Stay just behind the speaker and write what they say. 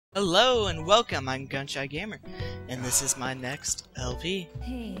Hello and welcome, I'm Gunshy Gamer, and this is my next LP.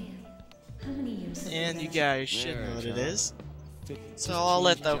 Hey, how many years? And you guys should know what it is, so Just I'll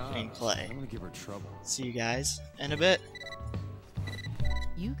let change the opening jobs. play. I'm gonna give her trouble. See you guys in a bit.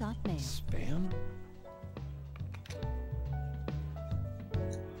 You got mail. Spam?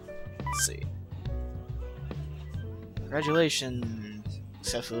 Let's see. Congratulations,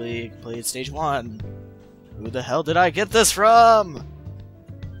 successfully completed stage 1. Who the hell did I get this from?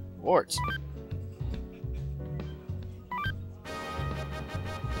 Awards.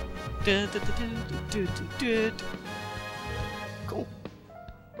 Cool.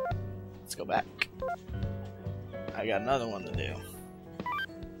 Let's go back. I got another one to do.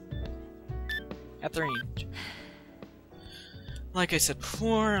 Catherine. Like I said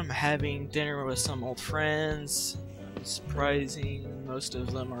before, I'm having dinner with some old friends. Surprising, most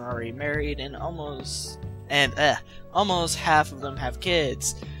of them are already married, and almost half of them have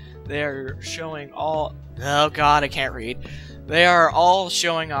kids. They're showing all. Oh God, I can't read. They are all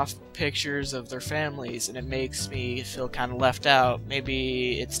showing off pictures of their families, and it makes me feel kind of left out.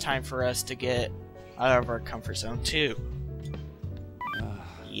 Maybe it's time for us to get out of our comfort zone too.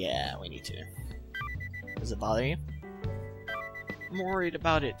 Yeah, we need to. Does it bother you? I'm worried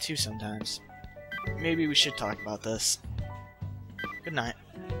about it too sometimes. Maybe we should talk about this. Good night.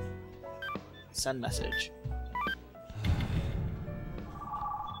 Send message.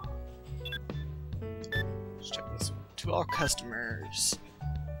 Let's check this. To all customers.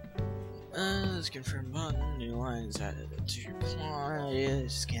 Let's confirm button. New lines added to your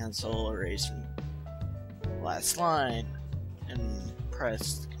replies. Cancel. Erase from last line. And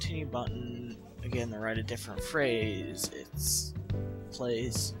press the continue button. Again, to write a different phrase. It's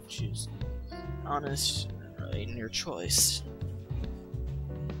place. Choose honest. Right in your choice.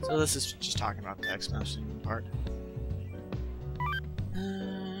 So this is just talking about the text messaging part.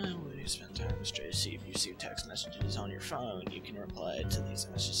 When you spend time with Stray, see if you receive text messages on your phone. You can reply to these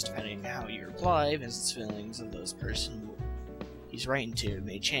messages depending on how you reply. Visits feelings of those person he's writing to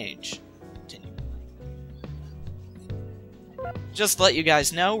may change. Continue. Just to let you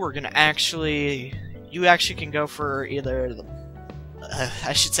guys know, we're gonna you actually can go for either the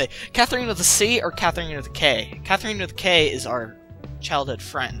I should say Catherine with a C or Catherine with a K. Catherine with a K is our childhood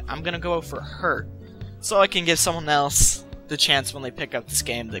friend. I'm gonna go for her, so I can give someone else the chance when they pick up this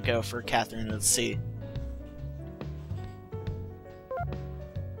game to go for Catherine with a C.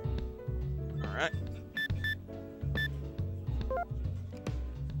 Alright.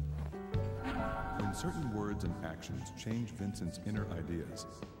 When certain words and actions change Vincent's inner ideas,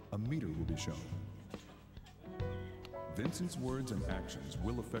 a meter will be shown. Vincent's words and actions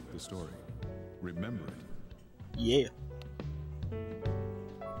will affect the story. Remember it. Yeah.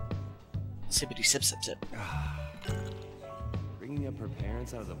 Sippity sip sip sip. Bringing up her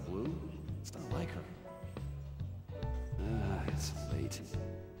parents out of the blue? It's not like her. It's late.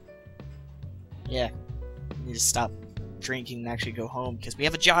 Yeah. We need to stop drinking and actually go home because we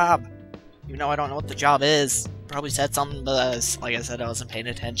have a job. Even though I don't know what the job is. Probably said something, but like I said, I wasn't paying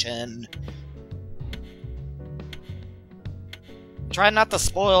attention. Try not to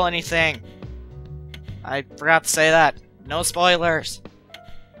spoil anything. I forgot to say that. No spoilers.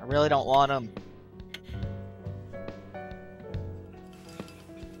 I really don't want them.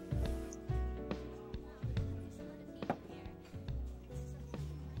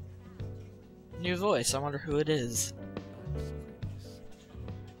 New voice. I wonder who it is.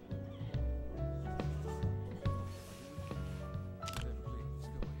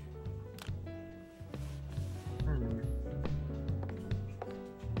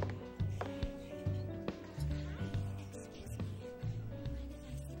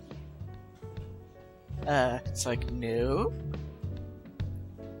 It's like, no.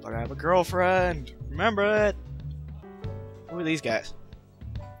 But I have a girlfriend. Remember it. Who are these guys?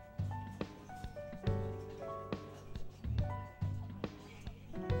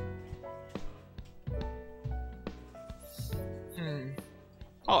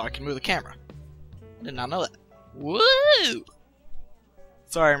 Oh, I can move the camera. Did not know that. Woo!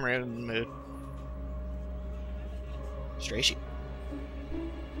 Sorry, I'm right in the mood. Stray sheep.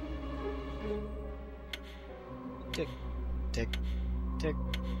 Tick, tick, tick,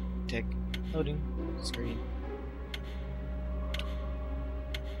 tick. Loading screen.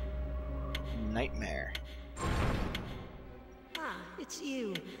 Nightmare. Ah, it's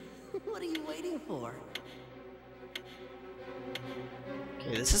you. What are you waiting for?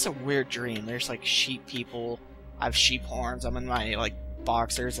 Okay, this is a weird dream. There's like sheep people. I have sheep horns. I'm in my like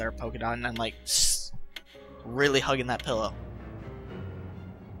boxers that are polka dot, and I'm like really hugging that pillow.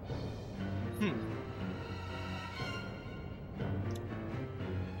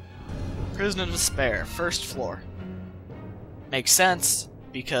 Prison of Despair, first floor. Makes sense,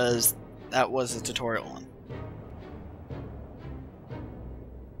 because that was the tutorial one.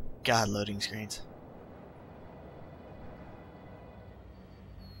 God, loading screens.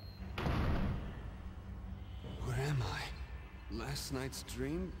 Where am I? Last night's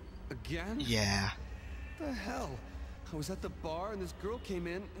dream? Again? Yeah. What the hell? I was at the bar and this girl came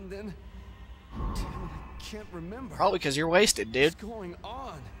in and then... Damn it, I can't remember. Probably because you're wasted, dude. What's going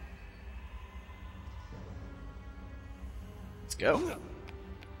on? Let's go.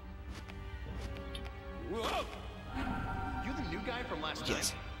 Whoa! You the new guy from last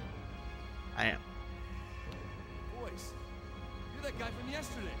Yes. night? I am. Boys, you're that guy from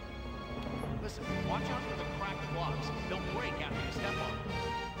yesterday. Listen, watch out for the cracked blocks. They'll break after you step on them.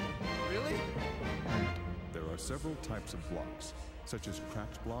 Really? There are several types of blocks, such as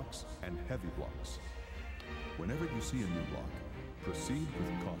cracked blocks and heavy blocks. Whenever you see a new block, proceed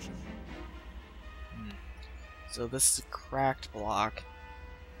with caution. So this is a cracked block.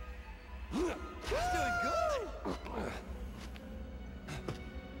 He's doing good.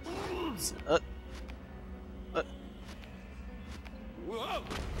 So, Whoa!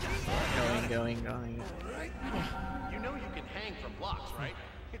 going. You know you can hang from blocks, right?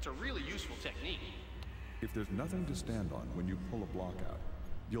 It's a really useful technique. If there's nothing to stand on when you pull a block out,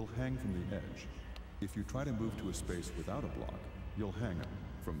 you'll hang from the edge. If you try to move to a space without a block, you'll hang it.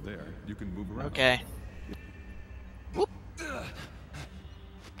 From there, you can move around. Okay.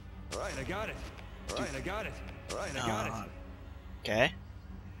 All right, I got it. All right, I got it. All right, I got it. Okay.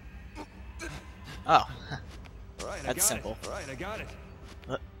 Oh. All right, I That's got simple. it. All right, I got it.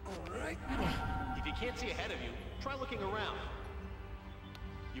 Uh. All right. If you can't see ahead of you, try looking around.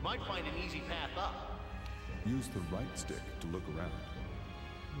 You might find an easy path up. Use the right stick to look around.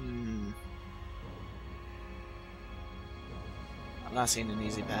 I'm not seeing an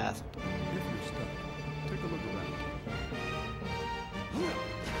easy path. If you're stuck, take a look around.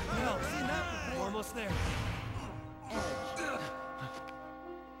 Well, seen that before. Almost there.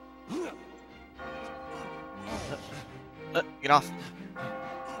 Get off.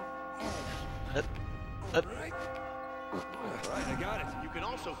 All right, I got it. You can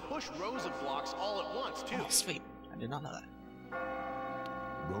also push rows of blocks all at once, too. Oh, sweet. I did not know that.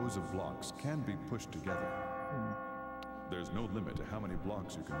 Rows of blocks can be pushed together. There's no limit to how many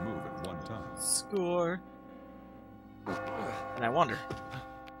blocks you can move at one time. Score. And I wonder.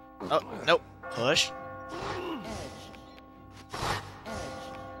 Oh, nope. Push.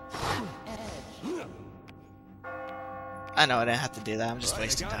 I know I didn't have to do that. I'm just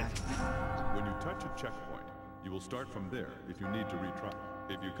wasting time. When you touch a checkpoint, you will start from there if you need to retry.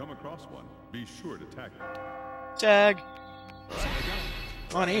 If you come across one, be sure to tag it. Tag.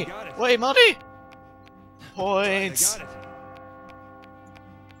 Money. Wait, money. Points. I got it.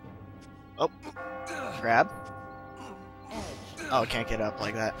 Oh. Grab. Oh, can't get up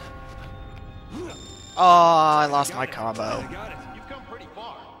like that. Oh, I lost my combo. I got it. You've come pretty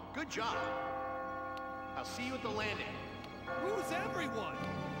far. Good job. I'll see you at the landing. Who's everyone?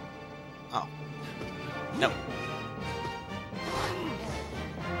 Oh. No.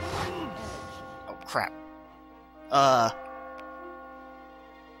 Oh, crap.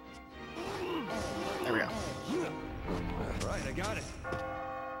 There we go. All right, I got it.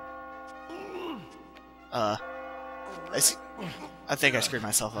 I think I screwed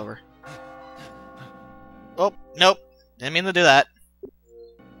myself over. Oh, nope. Didn't mean to do that.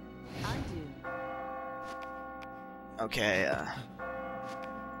 I do. Okay,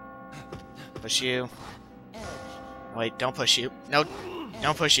 push you. Wait, don't push you. No,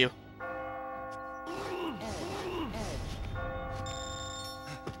 don't push you.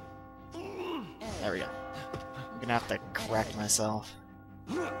 There we go. I'm gonna have to correct myself.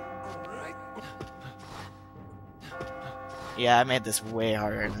 Yeah, I made this way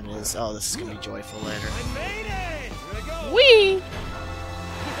harder than it is. Oh, this is gonna be joyful later. I made it! Here I go! Whee!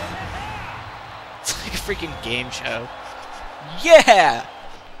 It's like a freaking game show. Yeah!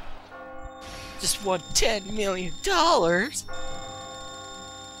 Just won $10 million.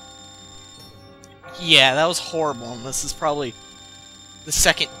 Yeah, that was horrible, and this is probably the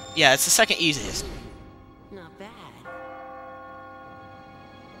second. Yeah, it's the second easiest. Not bad.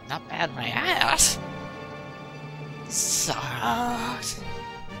 Not bad, my ass. Sucks.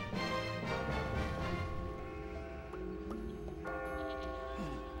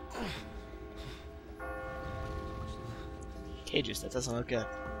 Cages, that doesn't look good.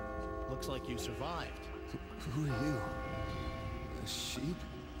 Looks like you survived. Who are you? A sheep?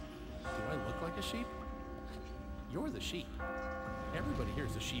 Do I look like a sheep? You're the sheep. Everybody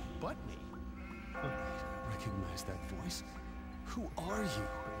here's a sheep but me. Recognize that voice? Who are you?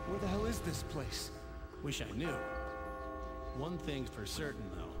 Where the hell is this place? Wish I knew. One thing's for certain,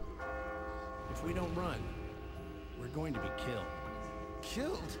 though. If we don't run, we're going to be killed.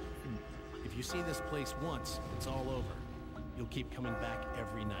 Killed? If you see this place once, it's all over. You'll keep coming back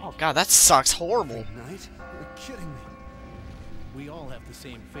every night. Oh god, that sucks horrible. Night? You're kidding me. We all have the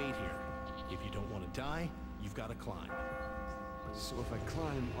same fate here. If you don't want to die, you've got to climb. So if I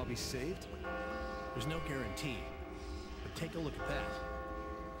climb, I'll be saved? There's no guarantee. But take a look at that.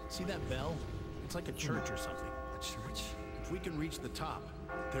 See that bell? It's like a church or something. A church? If we can reach the top,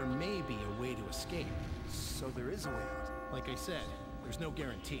 there may be a way to escape. So there is a way out. Like I said, there's no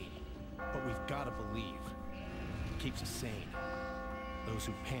guarantee. But we've got to believe. It keeps us sane. Those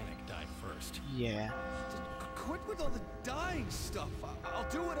who panic die first. Yeah. Just quit with all the dying stuff. I'll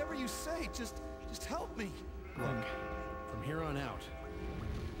do whatever you say. Just help me. Look, from here on out,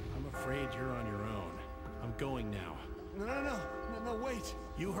 I'm afraid you're on your own. I'm going now. No, wait.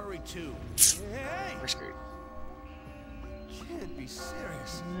 You hurry too. Hey! We're screwed. Can't be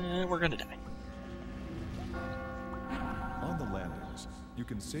serious. We're gonna die. On the landings, you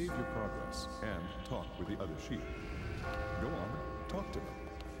can save your progress and talk with the other sheep. Go on, talk to them.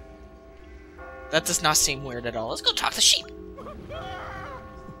 That does not seem weird at all. Let's go talk to sheep.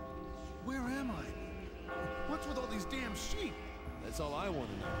 Where am I? What's with all these damn sheep? That's all I want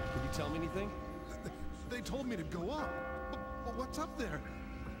to know. Can you tell me anything? They told me to go up. But what's up there?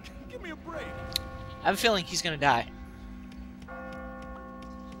 Give me a break. I have a feeling he's gonna die.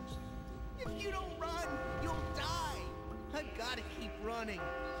 If you don't run, you'll die. I've got to keep running.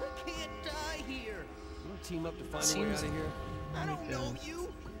 I can't die here. You team up to find a way out of here? I don't know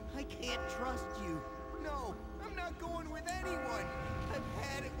you. I can't trust you. No, I'm not going with anyone. I've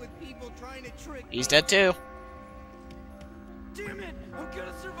had it with people trying to trick me. He's dead too. Damn it! I'm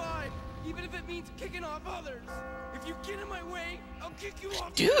gonna survive, even if it means kicking off others. If you get in my way, I'll kick you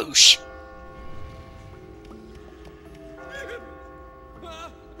off. Douche.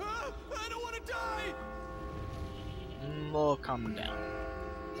 I don't want to die. We'll calm down.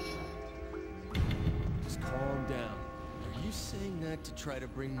 Just calm down. Are you saying that to try to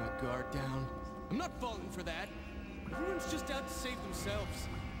bring my guard down? I'm not falling for that. Everyone's just out to save themselves.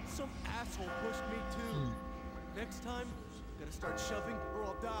 Some asshole pushed me too. Next time, gotta start shoving or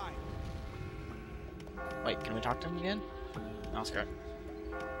I'll die. Wait, can we talk to him again? No, Scott.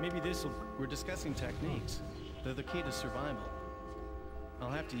 Maybe this'll... We're discussing techniques. They're the key to survival.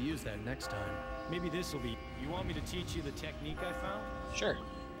 I'll have to use that next time. Maybe this'll be... You want me to teach you the technique I found? Sure.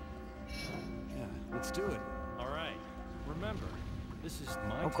 Yeah, let's do it. Alright. Remember, this is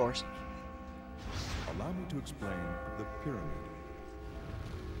my... Of course. Allow me to explain the pyramid.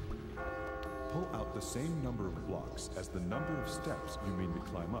 Pull out the same number of blocks as the number of steps you mean to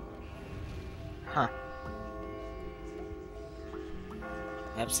climb up. Huh.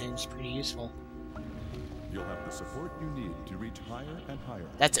 That seems pretty useful. You'll have the support you need to reach higher and higher.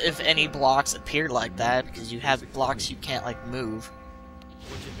 That's if any blocks appear like that, because you have blocks you can't, like, move.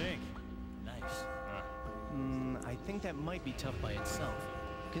 What'd you think? Nice. I think that might be tough by itself.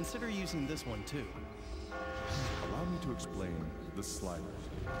 Consider using this one too. Allow me to explain the slider.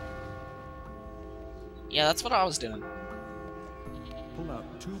 Yeah, that's what I was doing. Pull out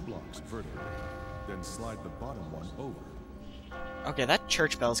 2 blocks vertically, then slide the bottom one over. Okay, that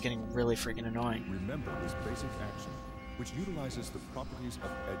church bell is getting really freaking annoying. Remember this basic action, which utilizes the properties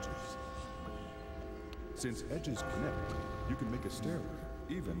of edges. Since edges connect, you can make a stairway,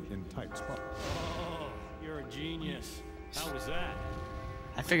 even in tight spots. Oh, you're a genius. How was that?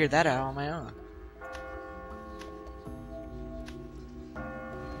 I figured that out on my own.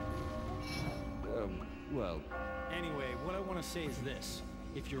 Well... Anyway, what I want to say is this.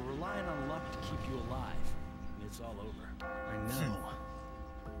 If you're relying on luck to keep you alive, it's all over. I know.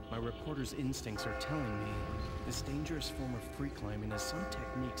 My reporter's instincts are telling me this dangerous form of free climbing has some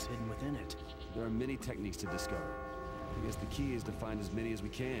techniques hidden within it. There are many techniques to discover. I guess the key is to find as many as we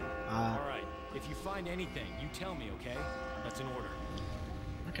can. Alright, if you find anything, you tell me, okay? That's an order.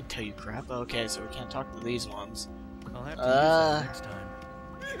 I can tell you crap. Okay, so we can't talk to these ones. I'll have to use that next time.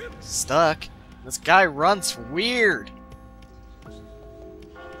 Stuck. This guy runs weird.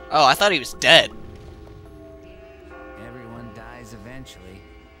 Oh, I thought he was dead. Everyone dies eventually.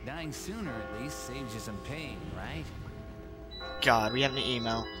 Dying sooner, at least, saves you some pain, right? God, we have an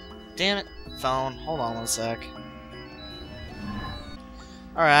email. Damn it. Phone. Hold on one sec.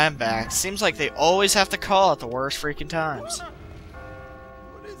 Alright, I'm back. Seems like they always have to call at the worst freaking times.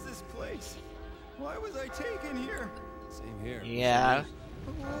 What is this place? Why was I taken here? Same here. Yeah.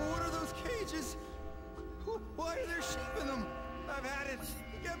 What are those cages? Why are there sheep in them? I've had it.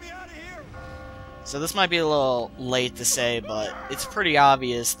 Get me out of here. So this might be a little late to say, but it's pretty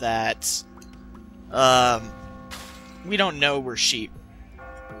obvious that we don't know we're sheep.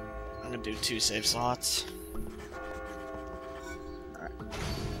 I'm gonna do 2 save slots. Alright.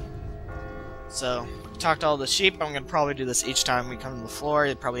 So, talk to all the sheep. I'm gonna probably do this each time we come to the floor.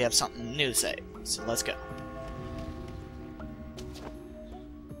 They probably have something new to say. So let's go.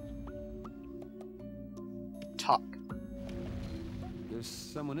 Talk. There's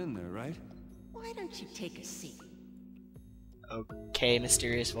someone in there, right? Why don't you take a seat? Okay,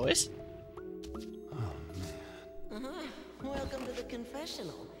 mysterious voice. Welcome to the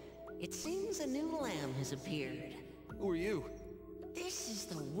confessional. It seems a new lamb has appeared. Who are you? This is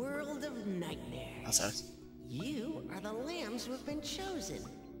the world of nightmares. That's You are the lambs who have been chosen.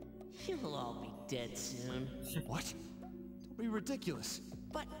 You'll all be dead soon. What? Don't be ridiculous.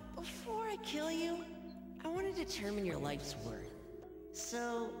 But before I kill you, I want to determine your life's worth.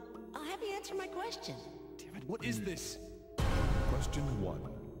 So, I'll have you answer my question. Damn it, what is this? Question 1.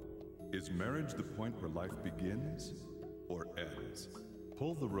 Is marriage the point where life begins or ends?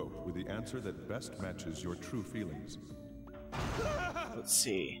 Pull the rope with the answer that best matches your true feelings. Let's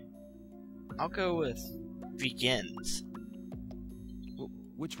see. I'll go with begins.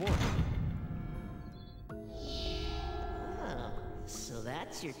 Which one? Oh, so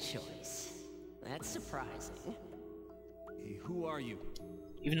that's your choice. That's surprising. Hey, who are you?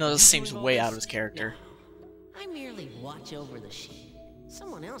 Even though this seems way out of his character. I merely watch over the sheep.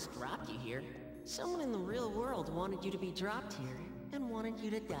 Someone else dropped you here. Someone in the real world wanted you to be dropped here and wanted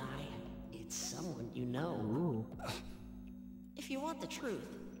you to die. It's someone you know. Ooh. If you want the truth,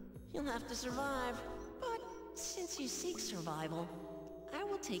 you'll have to survive. But since you seek survival, I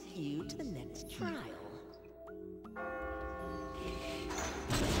will take you to the next trial.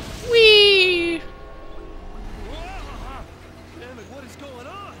 Whee! Damn it, what is going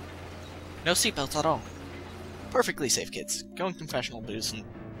on? No seatbelts at all. Perfectly safe, kids. Go in confessional booths and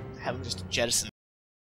have them just jettison